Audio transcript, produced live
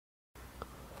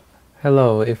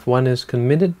Hello, if one is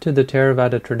committed to the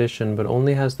Theravada tradition but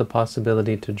only has the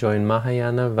possibility to join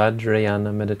Mahayana,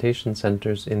 Vajrayana meditation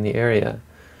centers in the area,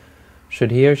 should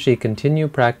he or she continue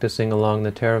practicing along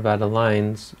the Theravada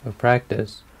lines of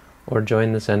practice or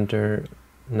join the center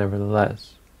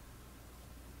nevertheless?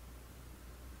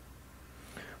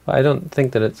 Well, I don't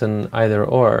think that it's an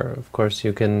either-or. Of course,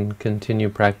 you can continue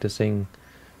practicing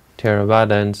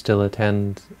Theravada and still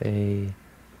attend a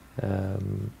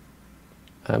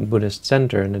Buddhist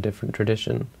center in a different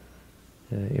tradition,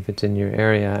 if it's in your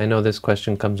area. I know this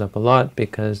question comes up a lot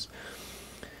because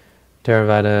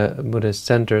Theravada Buddhist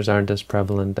centers aren't as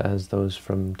prevalent as those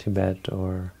from Tibet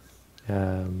or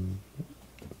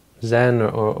Zen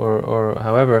or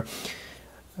however.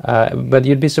 But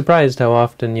you'd be surprised how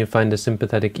often you find a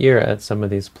sympathetic ear at some of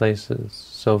these places.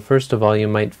 So first of all, you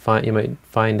might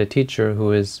find a teacher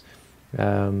who is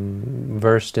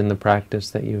versed in the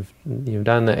practice that you've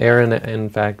done. Aaron, in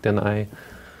fact, and I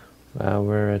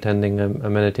were attending a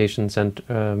meditation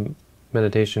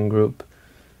group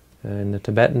in the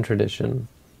Tibetan tradition,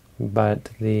 but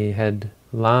the head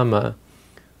Lama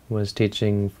was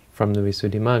teaching from the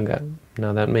Visuddhimagga.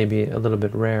 Now that may be a little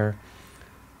bit rare,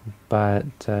 but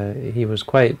he was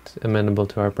quite amenable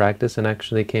to our practice and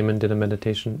actually came and did a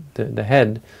meditation. The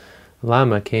head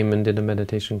Lama came and did a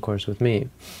meditation course with me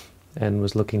and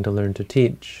was looking to learn to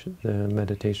teach the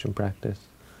meditation practice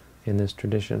in this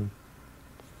tradition.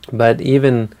 But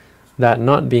even that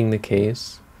not being the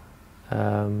case,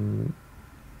 I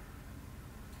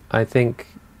think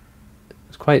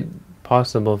it's quite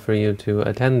possible for you to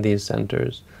attend these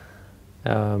centers,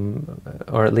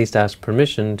 or at least ask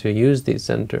permission to use these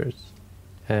centers.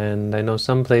 And I know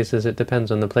some places, it depends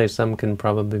on the place, some can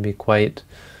probably be quite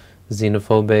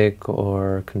xenophobic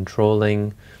or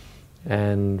controlling,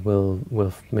 and will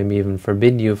maybe even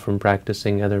forbid you from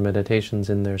practicing other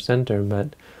meditations in their center.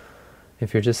 But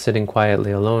if you're just sitting quietly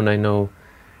alone, I know,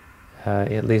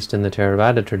 at least in the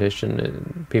Theravada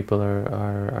tradition, people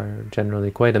are generally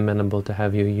quite amenable to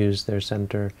have you use their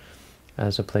center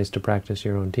as a place to practice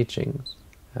your own teachings.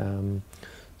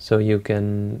 So you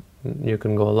can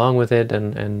go along with it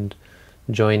and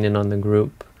join in on the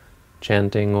group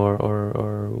chanting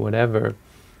or whatever,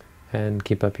 and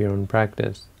keep up your own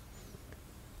practice.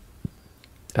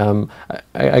 I mean,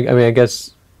 I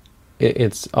guess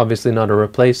it's obviously not a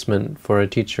replacement for a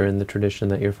teacher in the tradition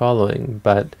that you're following,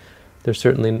 but there's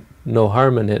certainly no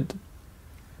harm in it.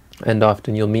 And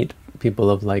often you'll meet people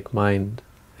of like mind,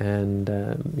 and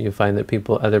you find that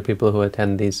other people who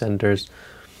attend these centers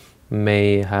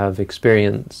may have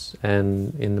experience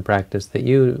and in the practice that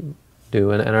you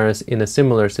do, and are in a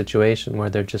similar situation where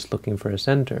they're just looking for a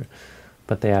center,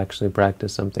 but they actually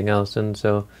practice something else. And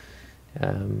so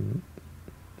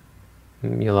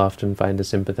you'll often find a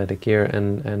sympathetic ear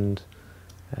and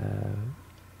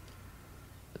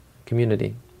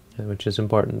community, which is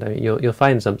important. You'll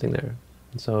find something there.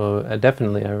 So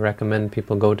definitely I recommend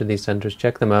people go to these centers,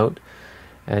 check them out,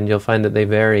 and you'll find that they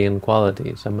vary in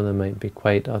quality. Some of them might be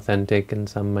quite authentic, and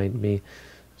some might be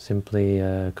simply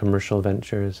commercial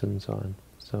ventures and so on.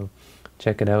 So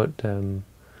check it out, and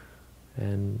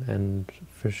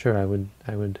for sure I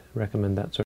would recommend that sort of